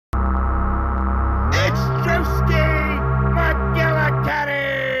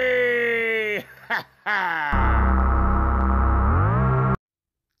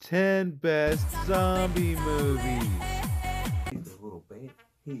10 best zombie movies. He's a little bad.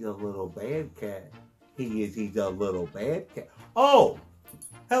 He's a little bad cat. He's a little bad cat. Oh!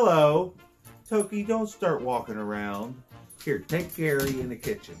 Hello. Toki, don't start walking around. Here, take Gary in the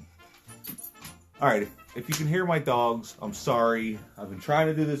kitchen. Alright, if you can hear my dogs, I'm sorry. I've been trying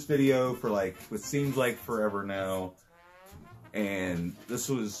to do this video for like, what seems like forever now. And this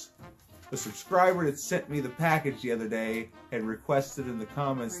was the subscriber that sent me the package the other day had requested in the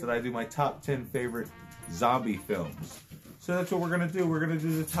comments that I do my top 10 favorite zombie films. So that's what we're going to do. We're going to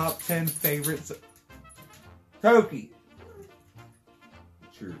do the top 10 favorites. Toki!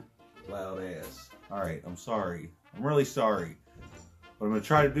 It's your loud ass. Alright, I'm sorry. I'm really sorry. But I'm going to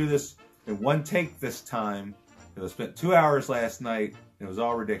try to do this in one take this time. Because I spent 2 hours last night and it was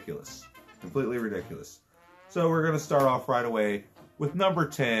all ridiculous. Completely ridiculous. So we're going to start off right away with number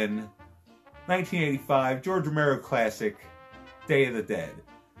 10. 1985, George Romero classic, Day of the Dead.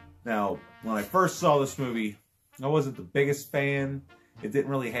 Now, when I first saw this movie, I wasn't the biggest fan. It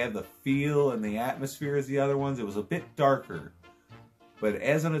didn't really have the feel and the atmosphere as the other ones. It was a bit darker. But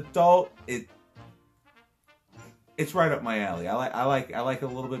as an adult, it's right up my alley. I like it a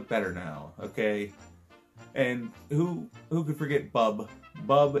little bit better now, okay? And who could forget Bub?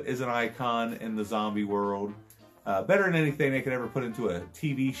 Bub is an icon in the zombie world. Better than anything they could ever put into a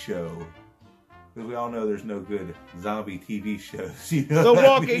TV show. Because we all know there's no good zombie TV shows. You know The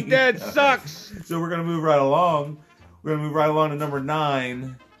Walking Dead sucks! So we're going to move right along. We're going to move right along to number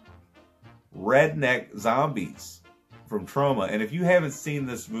 9. Redneck Zombies from Trauma. And if you haven't seen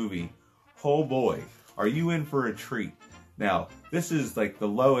this movie, oh boy, are you in for a treat. Now, this is like the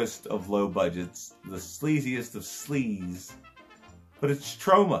lowest of low budgets, the sleaziest of sleaze, but it's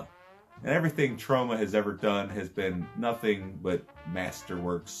Trauma. And everything Trauma has ever done has been nothing but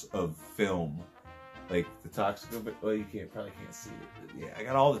masterworks of film. Like the Toxic, well, you probably can't see it. Yeah, I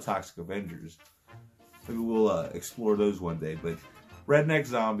got all the Toxic Avengers. Maybe we'll explore those one day. But Redneck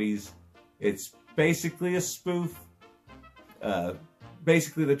Zombies, it's basically a spoof.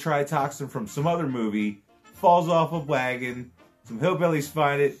 Basically, the Tritoxin from some other movie falls off a wagon. Some hillbillies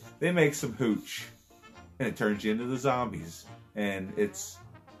find it. They make some hooch, and it turns you into the zombies. And it's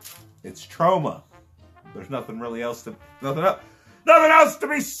Trauma. There's nothing really else to nothing else to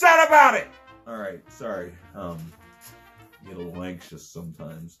be said about it. All right, sorry. Get a little anxious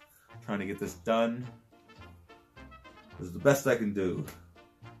sometimes. Trying to get this done. This is the best I can do.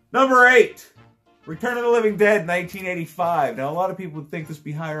 Number 8, Return of the Living Dead, 1985. Now, a lot of people would think this would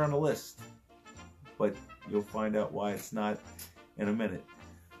be higher on the list, but you'll find out why it's not in a minute.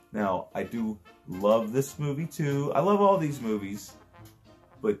 Now, I do love this movie too. I love all these movies.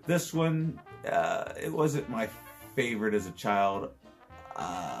 But this one, it wasn't my favorite as a child.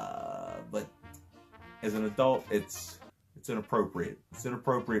 But as an adult, it's inappropriate. It's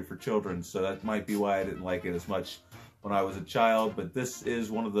inappropriate for children, so that might be why I didn't like it as much when I was a child. But this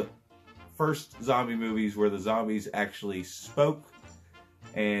is one of the first zombie movies where the zombies actually spoke.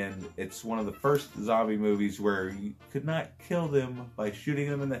 And it's one of the first zombie movies where you could not kill them by shooting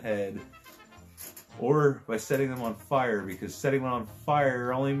them in the head. Or by setting them on fire, because setting them on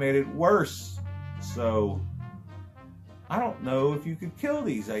fire only made it worse. So, I don't know if you could kill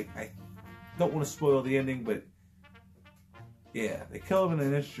these. I don't want to spoil the ending, but yeah, they kill them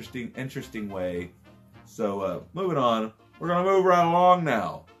in an interesting way. So, moving on. We're going to move right along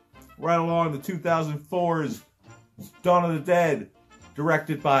now. Right along to 2004's Dawn of the Dead,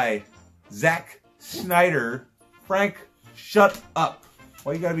 directed by Zack Snyder. Frank, shut up.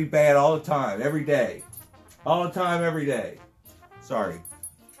 Why you gotta be bad all the time, every day? All the time, every day. Sorry.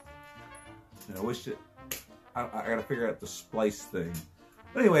 And I wish that... I gotta figure out the splice thing.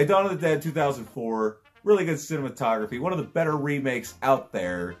 But anyway, Dawn of the Dead 2004. Really good cinematography. One of the better remakes out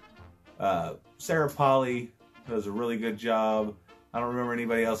there. Sarah Polley does a really good job. I don't remember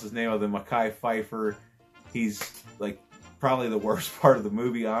anybody else's name other than Mekhi Phifer. He's, like, probably the worst part of the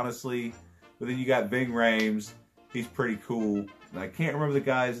movie, honestly. But then you got Ving Rhames. He's pretty cool. And I can't remember the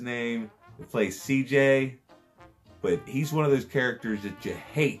guy's name that plays CJ, but he's one of those characters that you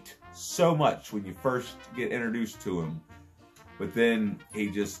hate so much when you first get introduced to him. But then he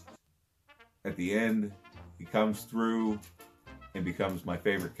just, at the end, he comes through and becomes my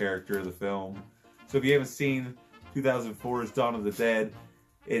favorite character of the film. So if you haven't seen 2004's Dawn of the Dead,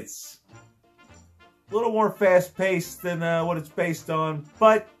 it's a little more fast-paced than what it's based on,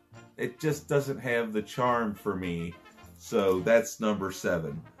 but it just doesn't have the charm for me. So that's number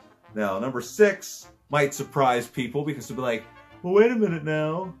 7. Now, number 6 might surprise people because they'll be like, well, wait a minute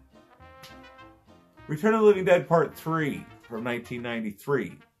now. Return of the Living Dead Part 3 from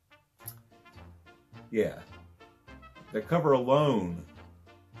 1993. Yeah. The cover alone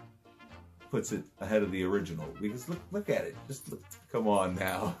puts it ahead of the original. Because look at it. Just look. Come on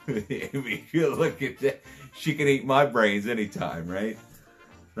now. Amy, look at that. She can eat my brains anytime, right?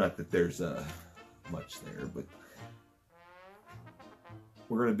 Not that there's much there, but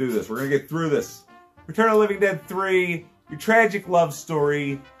we're going to do this. We're going to get through this. Return of the Living Dead 3, your tragic love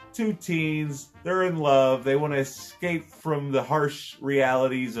story. Two teens, they're in love. They want to escape from the harsh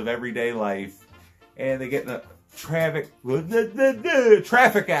realities of everyday life. And they get in a traffic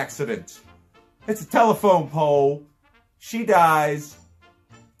accident. It's a telephone pole. She dies.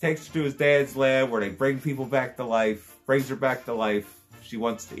 Takes her to his dad's lab where they bring people back to life. Brings her back to life. She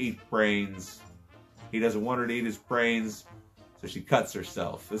wants to eat brains. He doesn't want her to eat his brains. So she cuts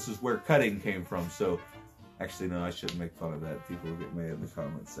herself. This is where cutting came from. So, actually, no, I shouldn't make fun of that. People will get mad in the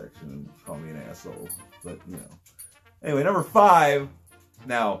comment section and call me an asshole. But, you know. Anyway, number 5.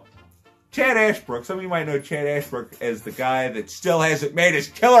 Now, Chad Ashbrook. Some of you might know Chad Ashbrook as the guy that still hasn't made his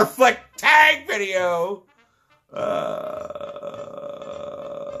killer flick tag video.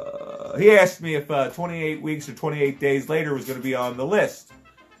 He asked me if 28 weeks or 28 days later was going to be on the list.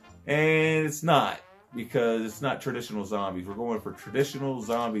 And it's not. Because it's not traditional zombies. We're going for traditional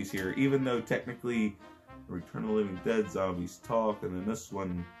zombies here. Even though technically Return of the Living Dead zombies talk. And then this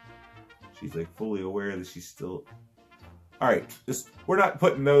one, she's like fully aware that she's still... Alright, we're not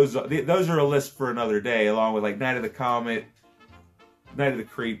putting those... Those are a list for another day. Along with like Night of the Comet, Night of the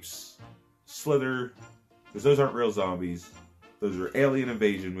Creeps, Slither. Because those aren't real zombies. Those are alien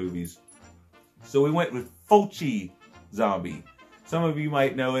invasion movies. So we went with Fulci Zombie. Some of you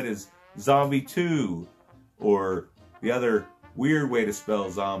might know it as Zombie 2, or the other weird way to spell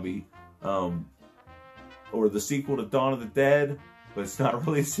zombie, or the sequel to Dawn of the Dead, but it's not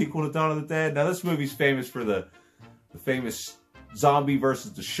really a sequel to Dawn of the Dead. Now this movie's famous for the famous zombie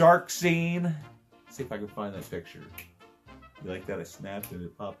versus the shark scene. Let's see if I can find that picture. You like that? I snapped and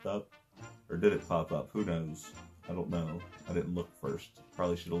it popped up? Or did it pop up? Who knows? I don't know. I didn't look first.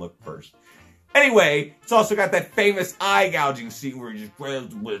 Probably should have looked first. Anyway, it's also got that famous eye gouging scene where he just grabs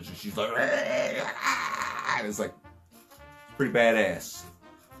the witch and she's like, and it's like, it's pretty badass.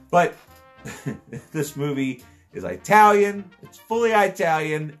 But this movie is Italian. It's fully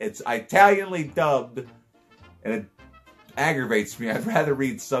Italian. It's Italianly dubbed. And it aggravates me. I'd rather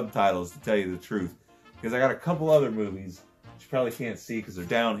read subtitles, to tell you the truth. Because I got a couple other movies, which you probably can't see because they're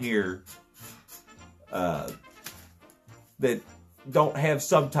down here, that don't have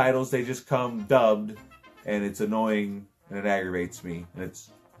subtitles. They just come dubbed, and it's annoying and it aggravates me, and it's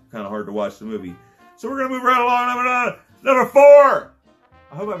kind of hard to watch the movie. So we're gonna move right along. Number 4.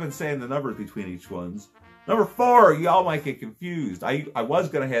 I hope I've been saying the numbers between each ones. Number 4, y'all might get confused. I was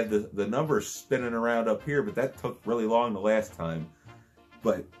gonna have the numbers spinning around up here, but that took really long the last time.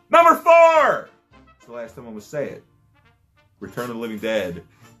 But number 4. That's the last time I'm gonna say it. Return of the Living Dead,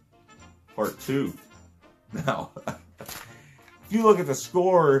 Part 2. Now. If you look at the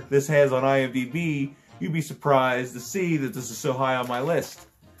score this has on IMDb, you'd be surprised to see that this is so high on my list.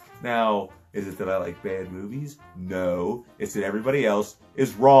 Now, is it that I like bad movies? No. It's that everybody else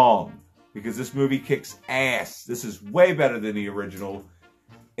is wrong. Because this movie kicks ass. This is way better than the original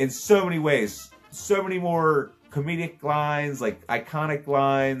in so many ways. So many more comedic lines, like iconic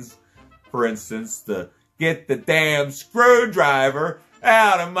lines. For instance, the "get the damn screwdriver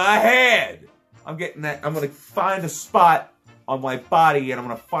out of my head." I'm getting that. I'm going to find a spot on my body, and I'm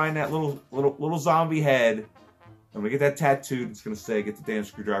going to find that little zombie head. I'm going to get that tattooed. It's going to say, "Get the damn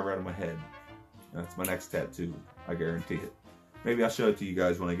screwdriver out of my head." That's my next tattoo. I guarantee it. Maybe I'll show it to you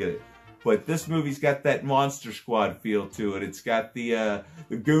guys when I get it. But this movie's got that Monster Squad feel to it. It's got the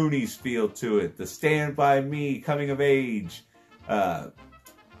Goonies feel to it. The Stand By Me, coming of age. And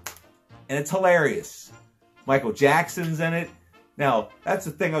it's hilarious. Michael Jackson's in it. Now, that's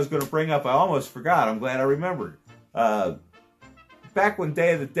the thing I was going to bring up. I almost forgot. I'm glad I remembered. Back when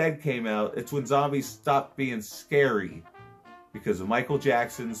Day of the Dead came out, it's when zombies stopped being scary because of Michael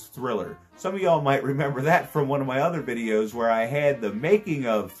Jackson's Thriller. Some of y'all might remember that from one of my other videos where I had the making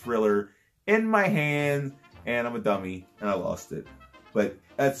of Thriller in my hand, and I'm a dummy, and I lost it. But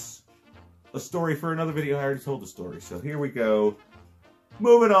that's a story for another video. I already told the story, so here we go.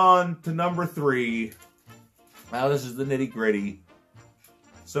 Moving on to number 3. Now this is the nitty-gritty.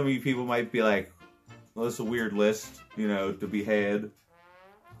 Some of you people might be like, well, this is a weird list, you know, to be had.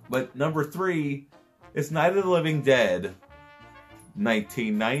 But number 3 is Night of the Living Dead,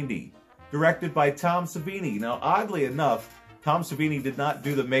 1990. Directed by Tom Savini. Now, oddly enough, Tom Savini did not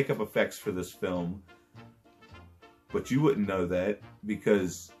do the makeup effects for this film. But you wouldn't know that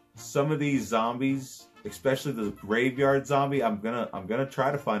because some of these zombies, especially the graveyard zombie, I'm gonna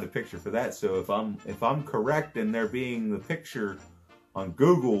try to find a picture for that. So if I'm correct in there being the picture on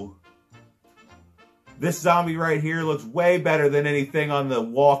Google, this zombie right here looks way better than anything on The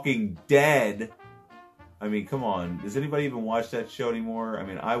Walking Dead. I mean, come on. Does anybody even watch that show anymore? I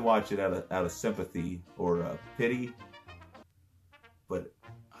mean, I watch it out of sympathy or pity. But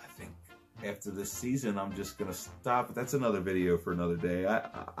I think after this season, I'm just going to stop. But that's another video for another day.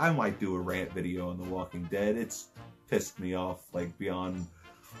 I might do a rant video on The Walking Dead. It's pissed me off, like, beyond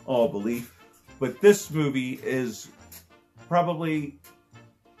all belief. But this movie is probably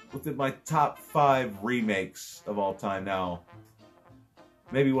within my top 5 remakes of all time now.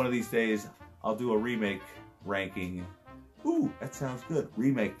 Maybe one of these days I'll do a remake ranking. Ooh, that sounds good.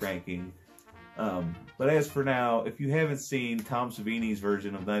 Remake ranking. But as for now, if you haven't seen Tom Savini's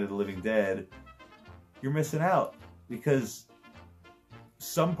version of Night of the Living Dead, you're missing out. Because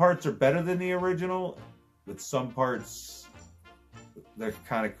some parts are better than the original, but some parts, they're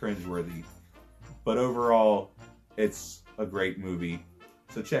kind of cringeworthy. But overall, it's a great movie.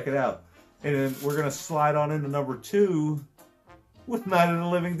 So check it out. And then we're going to slide on into number 2 with Night of the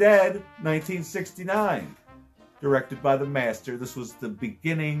Living Dead, 1969. Directed by the master. This was the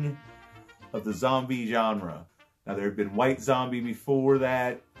beginning of the zombie genre. Now, there had been white zombie before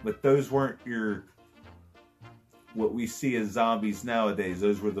that, but those weren't what we see as zombies nowadays.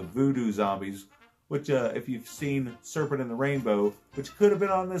 Those were the voodoo zombies, which, if you've seen Serpent in the Rainbow, which could have been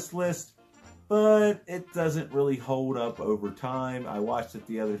on this list, but it doesn't really hold up over time. I watched it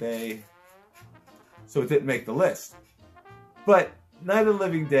the other day, so it didn't make the list. But Night of the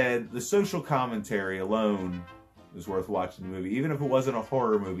Living Dead, the social commentary alone is worth watching the movie. Even if it wasn't a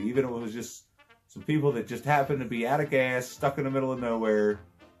horror movie, even if it was just some people that just happened to be out of gas, stuck in the middle of nowhere,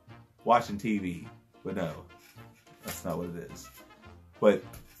 watching TV. But no, that's not what it is. But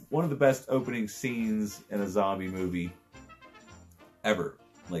one of the best opening scenes in a zombie movie ever.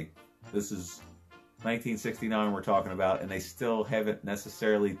 Like, this is 1969 we're talking about, and they still haven't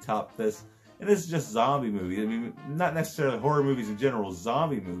necessarily topped this. And this is just zombie movies. I mean, not necessarily horror movies in general,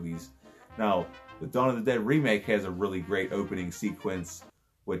 zombie movies. Now, the Dawn of the Dead remake has a really great opening sequence,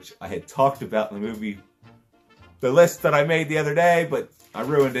 which I had talked about in the movie, the list that I made the other day, but I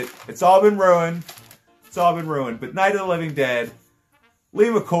ruined it. It's all been ruined. It's all been ruined. But Night of the Living Dead, Lee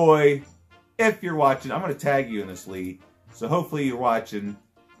McCoy, if you're watching, I'm going to tag you in this, Lee. So hopefully you're watching.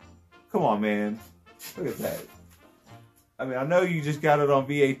 Come on, man. Look at that. I mean, I know you just got it on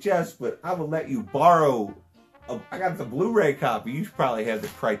VHS, but I will let you borrow. I got the Blu-ray copy. You should probably have the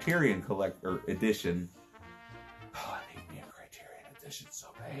Criterion Collector edition. Oh, I need me a Criterion edition so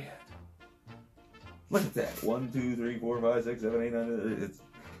bad. Look at that. 1, 2, 3, 4, 5, 6, 7, 8, 9.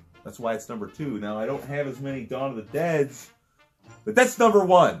 That's why it's number 2. Now, I don't have as many Dawn of the Deads, but that's number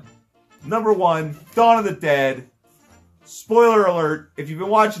 1. Number 1, Dawn of the Dead. Spoiler alert. If you've been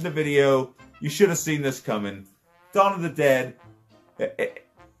watching the video, you should have seen this coming. Dawn of the Dead.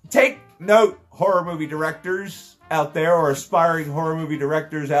 Take note, horror movie directors out there, or aspiring horror movie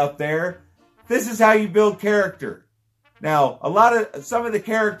directors out there. This is how you build character. Now, some of the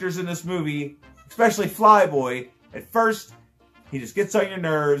characters in this movie, especially Flyboy, at first, he just gets on your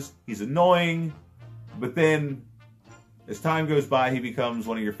nerves. He's annoying. But then, as time goes by, he becomes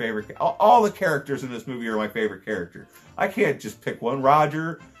one of your favorite. All the characters in this movie are my favorite character. I can't just pick one.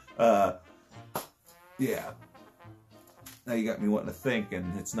 Roger. Yeah. Now you got me wanting to think,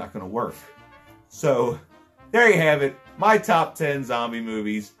 and it's not going to work. So, there you have it. My top 10 zombie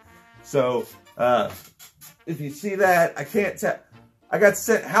movies. So, if you see that, I can't tell. I got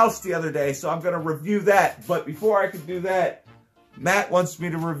sent House the other day, so I'm going to review that. But before I can do that, Matt wants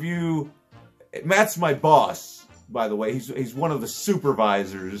me to review. Matt's my boss, by the way. He's one of the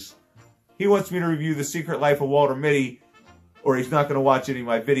supervisors. He wants me to review The Secret Life of Walter Mitty, or he's not going to watch any of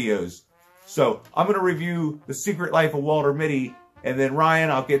my videos. So, I'm going to review The Secret Life of Walter Mitty, and then Ryan,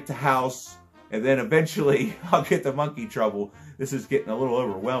 I'll get to House, and then eventually I'll get to Monkey Trouble. This is getting a little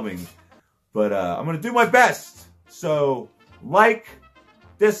overwhelming, but I'm going to do my best. So, like,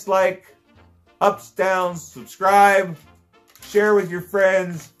 dislike, ups, downs, subscribe, share with your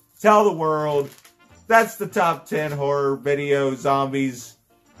friends, tell the world. That's the top 10 horror video zombies.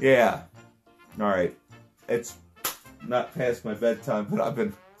 Yeah. Alright. It's not past my bedtime, but I've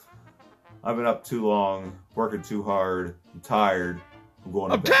been up too long, working too hard. I'm tired. I'm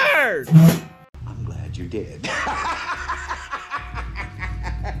going to bed. I'm tired! I'm glad you did.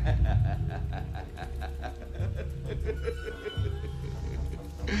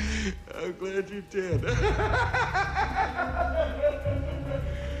 I'm glad you did.